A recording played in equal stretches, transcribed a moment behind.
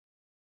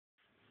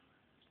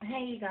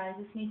Hey you guys,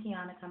 it's me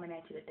Tiana coming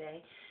at you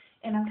today,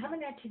 and I'm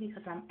coming at you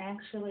because I'm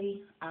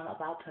actually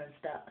about to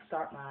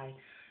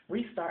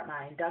restart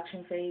my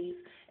induction phase,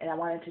 and I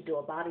wanted to do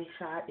a body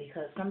shot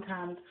because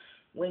sometimes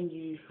when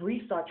you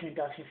restart your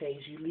induction phase,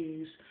 you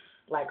lose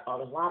like a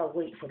lot of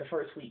weight for the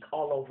first week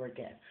all over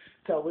again.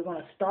 So we're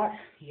going to start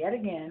yet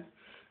again.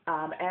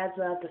 As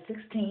of the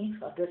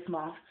 16th of this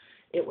month,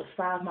 it was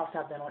 5 months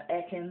I've been on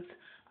Atkins.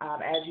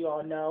 As you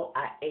all know,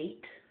 I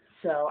ate,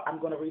 so I'm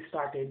going to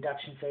restart the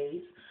induction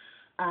phase.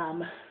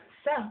 Um,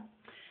 so,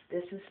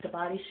 this is the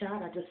body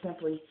shot.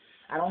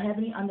 I don't have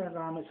any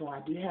undergarments on. I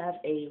do have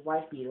a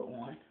wife beater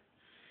on.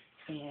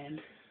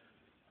 And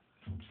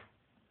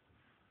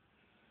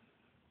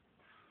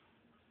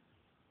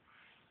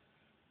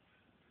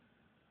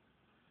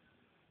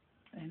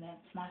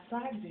that's my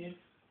side view.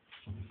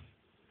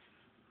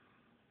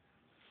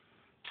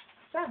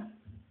 So,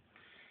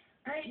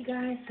 alright you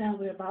guys, so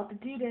we're about to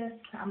do this.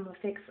 I'm going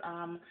to fix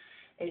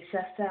a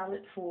chef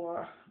salad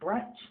for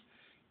brunch.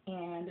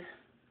 And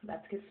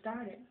let's get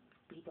started.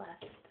 Be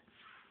blessed.